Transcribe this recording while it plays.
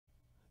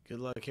Good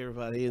luck,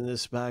 everybody, in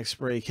this box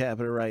break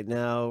happening right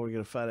now. We're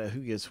going to find out who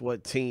gets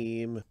what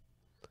team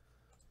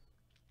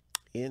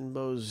in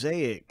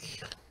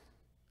Mosaic.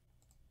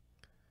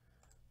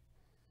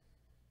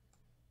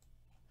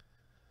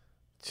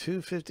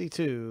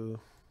 $252.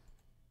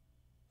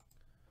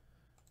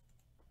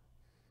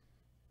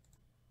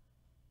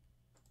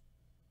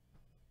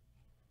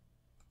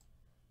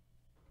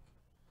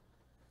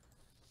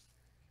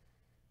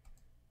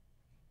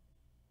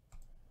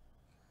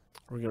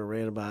 We're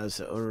going to randomize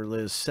the owner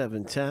list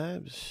 7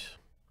 times.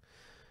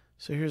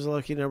 So here's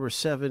lucky number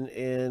 7,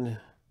 and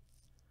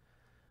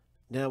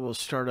now we'll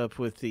start up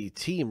with the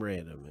team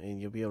random,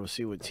 and you'll be able to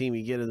see what team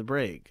you get in the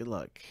break. Good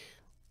luck.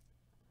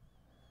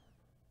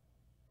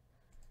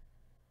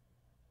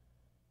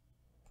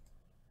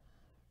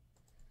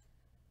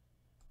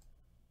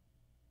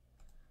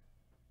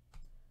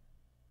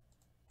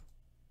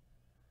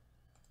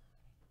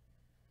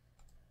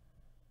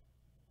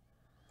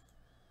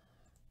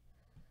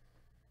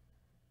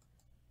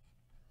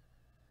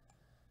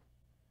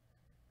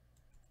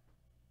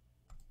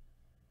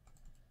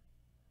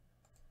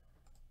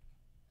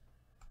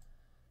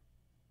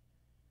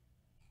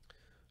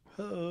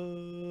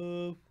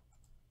 Ho,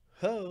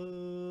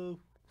 ho.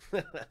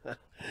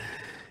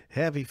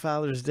 Happy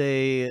Father's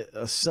Day,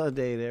 a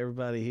Sunday to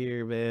everybody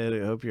here, man.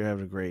 I hope you're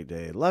having a great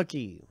day.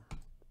 Lucky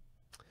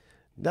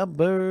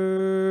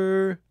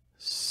number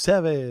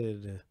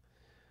 7.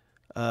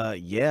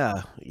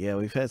 Yeah,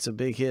 we've had some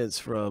big hits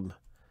from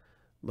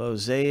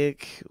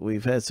Mosaic.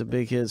 We've had some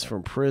big hits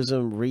from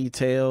Prism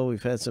Retail.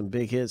 We've had some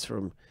big hits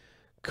from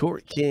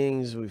Court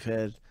Kings. We've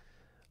had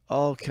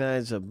all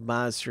kinds of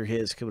monster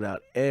hits coming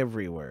out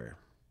everywhere.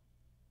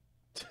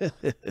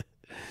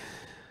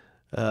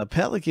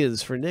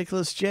 Pelicans for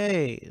Nicholas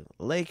J.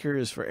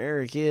 Lakers for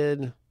Eric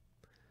N.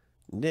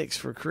 Knicks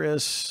for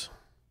Chris.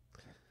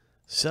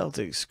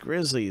 Celtics,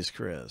 Grizzlies,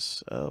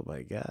 Chris. Oh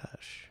my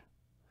gosh.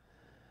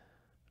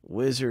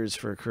 Wizards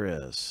for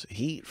Chris.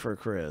 Heat for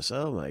Chris.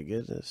 Oh my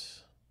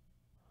goodness.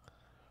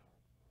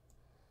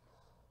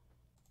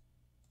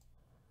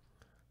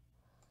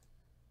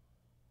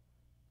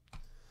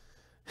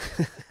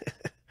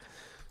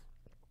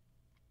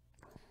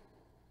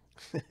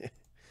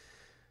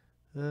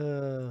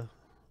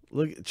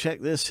 Look,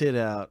 check this hit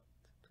out,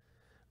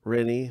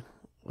 Rennie.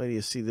 Wait do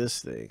you see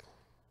this thing?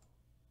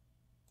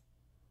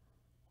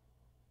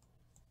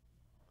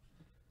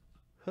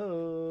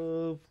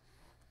 Ho,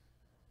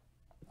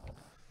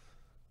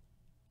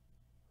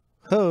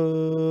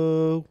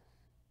 ho.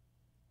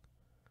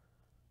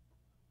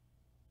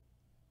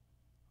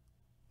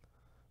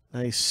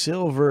 Nice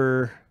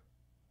silver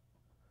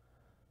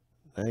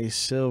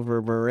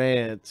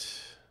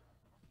Morant.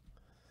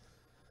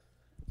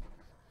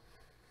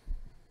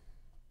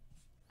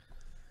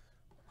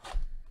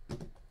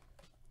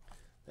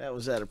 That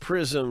was at a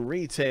Prism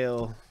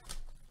Retail.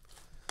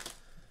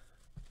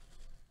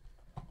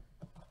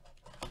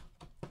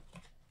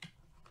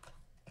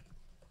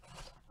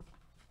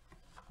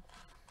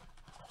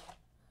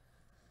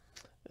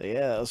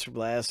 Yeah, that was from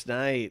last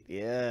night.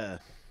 Yeah.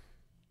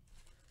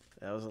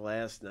 That was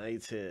last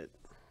night's hit.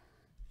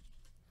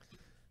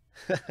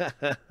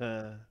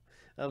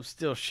 I'm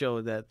still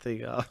showing that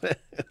thing off.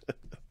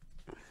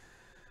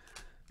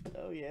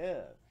 Oh,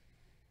 yeah.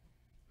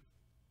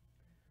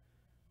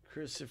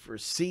 Christopher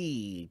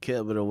C.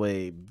 coming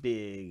away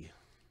big.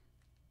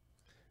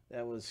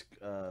 That was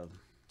a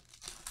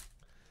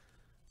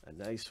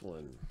nice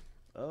one.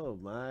 Oh,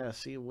 my. I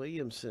see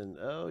Williamson.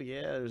 Oh,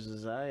 yeah. There's a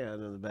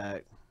Zion in the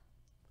back.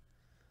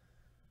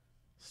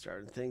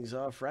 Starting things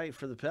off right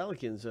for the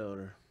Pelicans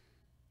owner.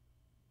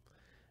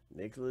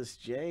 Nicholas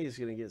J is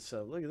going to get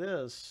some. Look at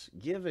this.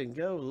 Give and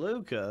go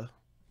Luka.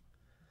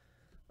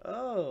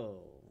 Oh,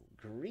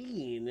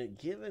 green.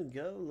 Give and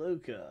go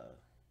Luka.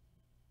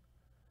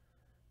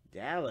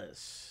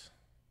 Dallas.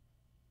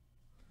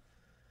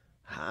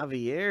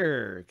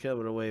 Javier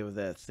coming away with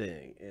that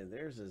thing. And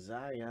there's a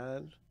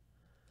Zion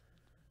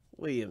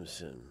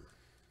Williamson.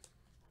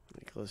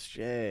 Nicholas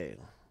J.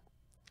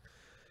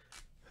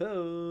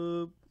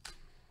 Hope.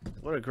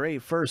 What a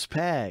great first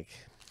pack.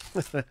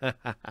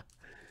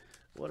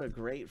 What a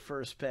great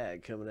first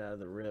pack coming out of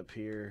the rip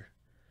here.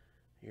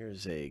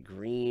 Here's a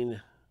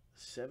green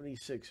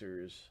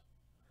 76ers.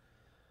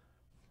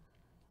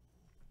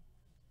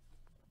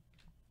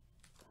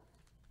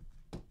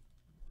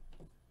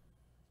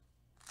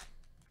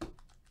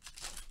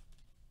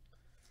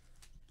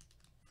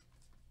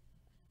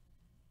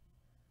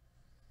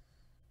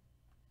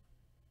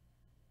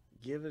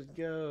 Give it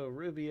go,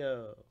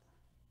 Rubio.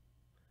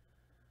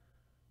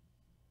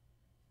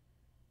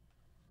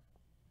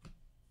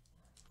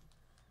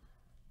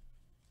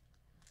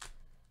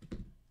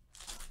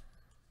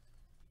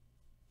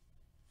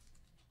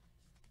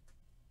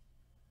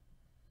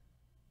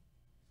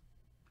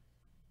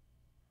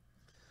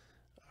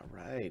 All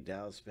right,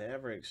 Dallas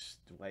Mavericks,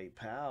 Dwight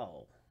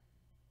Powell.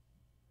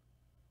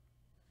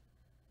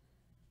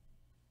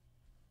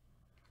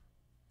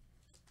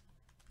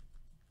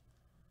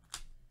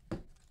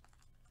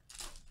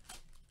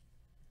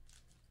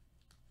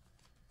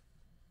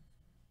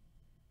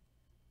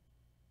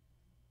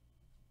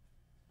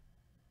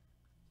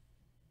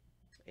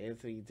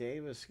 Anthony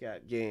Davis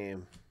got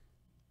game.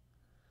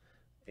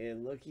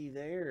 And looky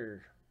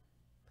there.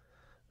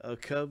 A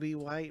Kobe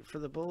White for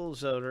the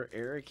Bulls owner,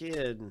 Eric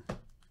Inn.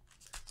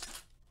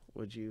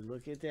 Would you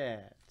look at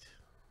that?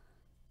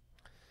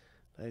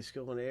 Nice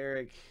going,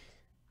 Eric.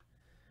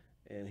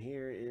 And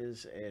here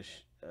is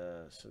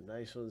some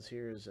nice ones.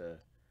 Here is a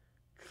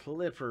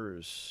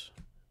Clippers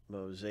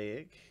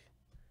Mosaic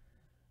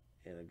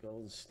and a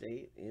Golden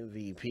State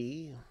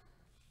MVP,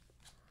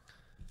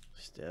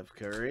 Steph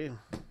Curry.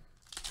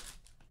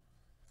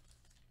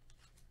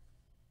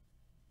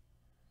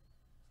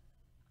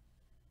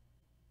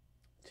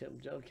 Tim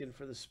Duncan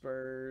for the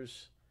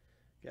Spurs.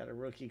 Got a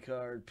rookie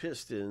card.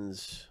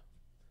 Pistons.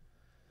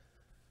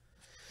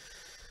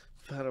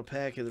 Final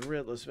pack of the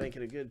rip. Let's make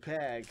it a good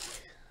pack.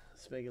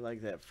 Let's make it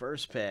like that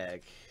first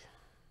pack.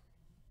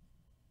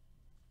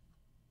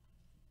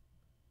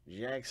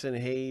 Jackson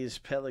Hayes,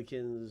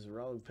 Pelicans,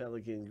 wrong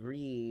Pelican,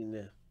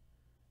 green,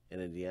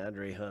 and a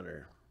DeAndre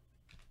Hunter.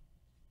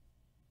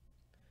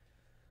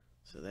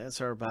 So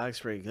that's our box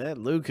break. That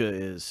Luka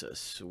is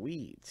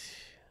sweet.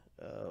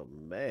 Oh,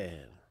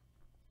 man.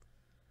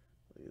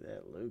 Look at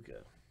that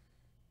Luka.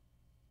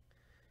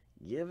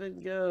 Give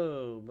and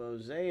go,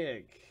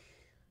 Mosaic.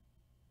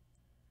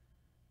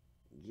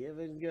 Give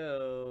and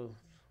go.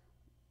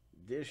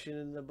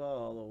 Dishing the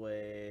ball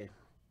away.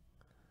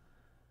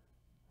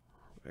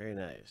 Very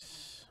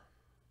nice.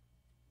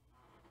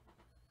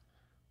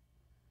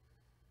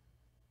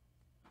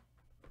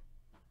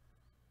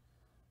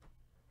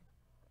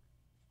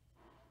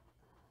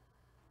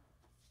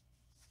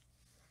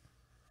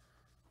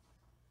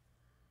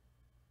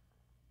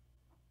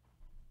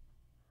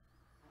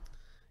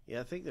 Yeah,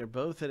 I think they're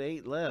both at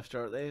 8 left,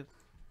 aren't they?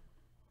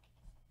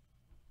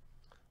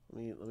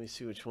 Let me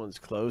see which one's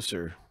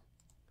closer.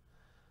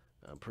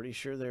 I'm pretty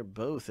sure they're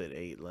both at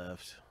 8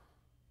 left.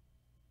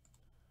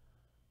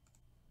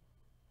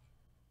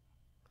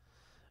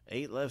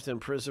 8 left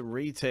in Prism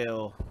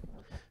Retail.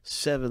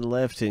 7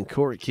 left in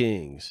Court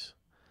Kings.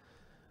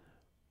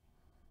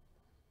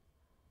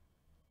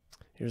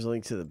 Here's a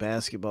link to the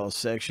basketball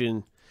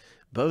section.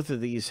 Both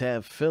of these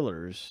have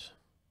fillers.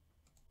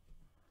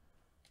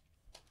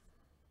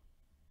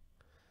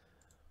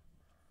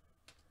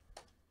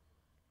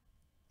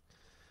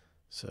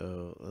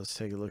 So let's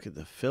take a look at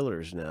the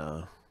fillers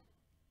now.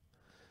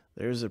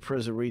 There's a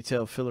Prism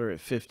Retail filler at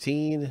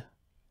 15.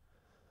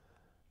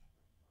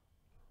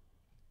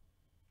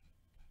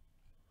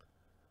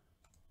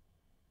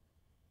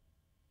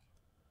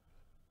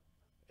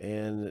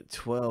 And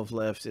 12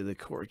 left in the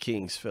Court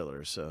Kings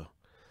filler. So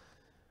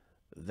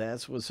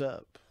that's what's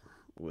up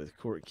with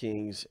Court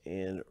Kings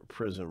and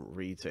Prism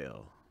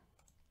Retail.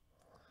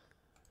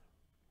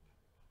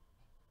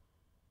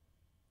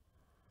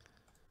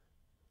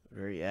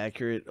 Very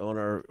accurate on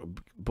our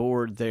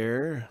board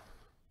there.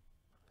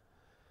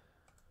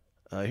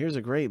 Here's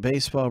a great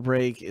baseball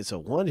break. It's a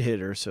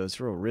one-hitter, so it's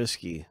real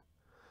risky.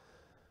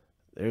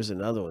 There's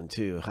another one,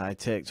 too. High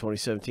Tech,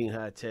 2017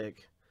 High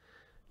Tech.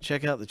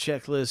 Check out the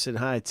checklist in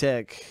High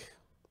Tech,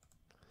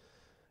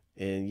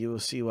 and you will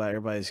see why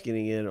everybody's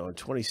getting in on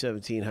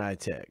 2017 High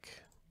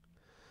Tech.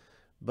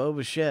 Bo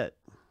Bichette,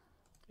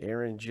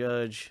 Aaron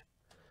Judge,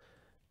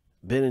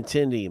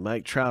 Benintendi,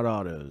 Mike Trout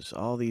autos.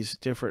 All these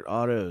different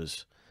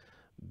autos.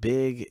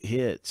 Big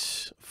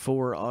hits.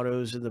 4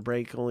 autos in the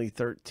break, only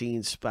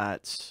 13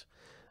 spots.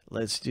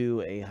 Let's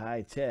do a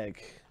High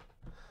Tech.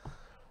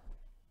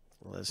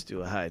 Let's do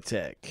a High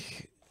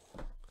Tech.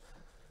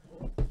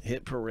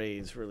 Hit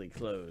parade's really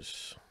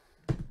close.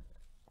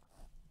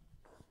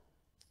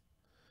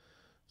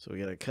 So we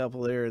got a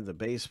couple there in the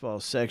baseball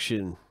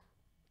section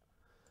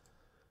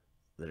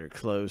that are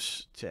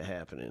close to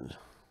happening.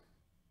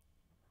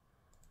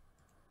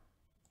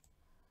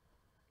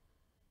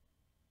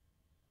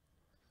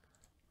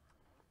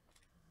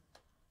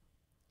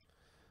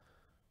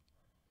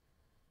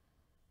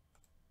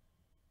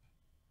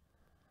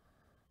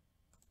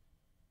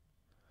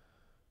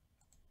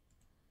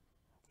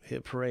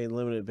 Hit parade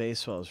limited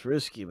baseball is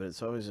risky, but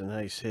it's always a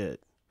nice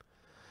hit.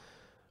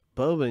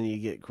 Bowman, you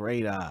get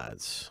great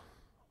odds.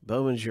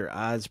 Bowman's your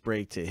odds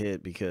break to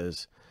hit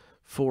because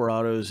 4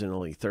 autos and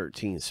only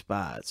 13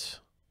 spots.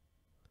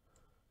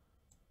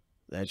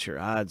 That's your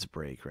odds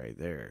break right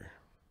there.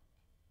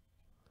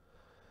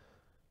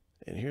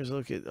 And here's a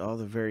look at all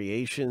the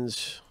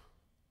variations.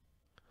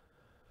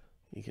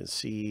 You can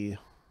see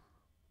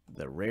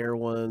the rare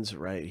ones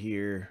right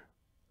here.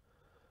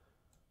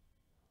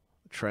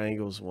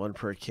 Triangles, 1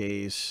 per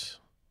case.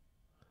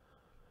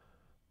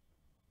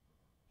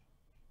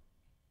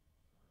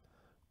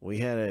 We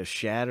had a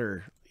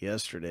shatter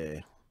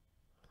yesterday.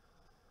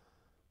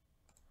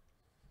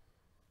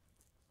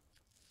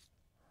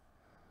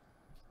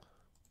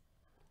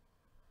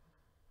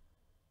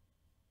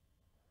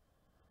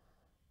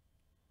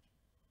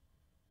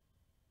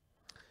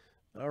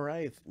 All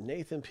right,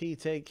 Nathan P.,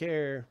 take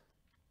care.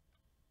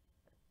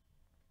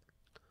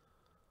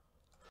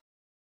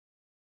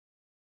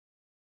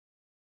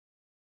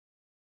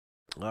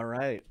 All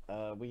right,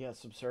 we got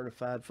some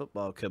certified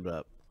football coming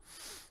up.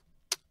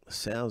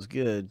 Sounds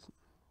good.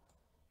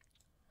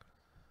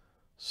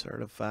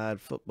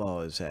 Certified football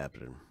is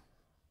happening.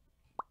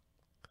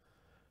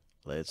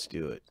 Let's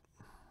do it.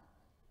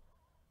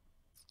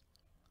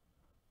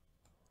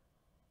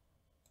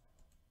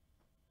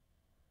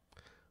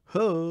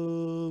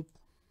 Hope.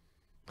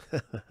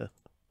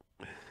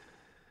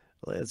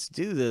 Let's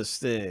do this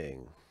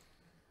thing.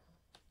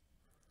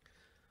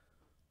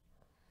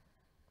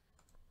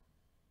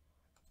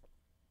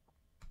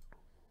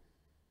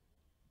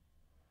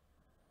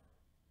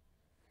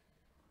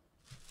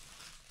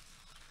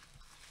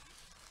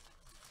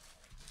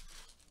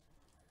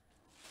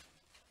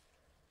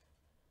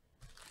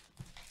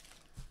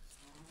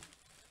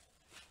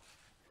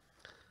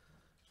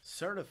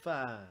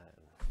 Certified.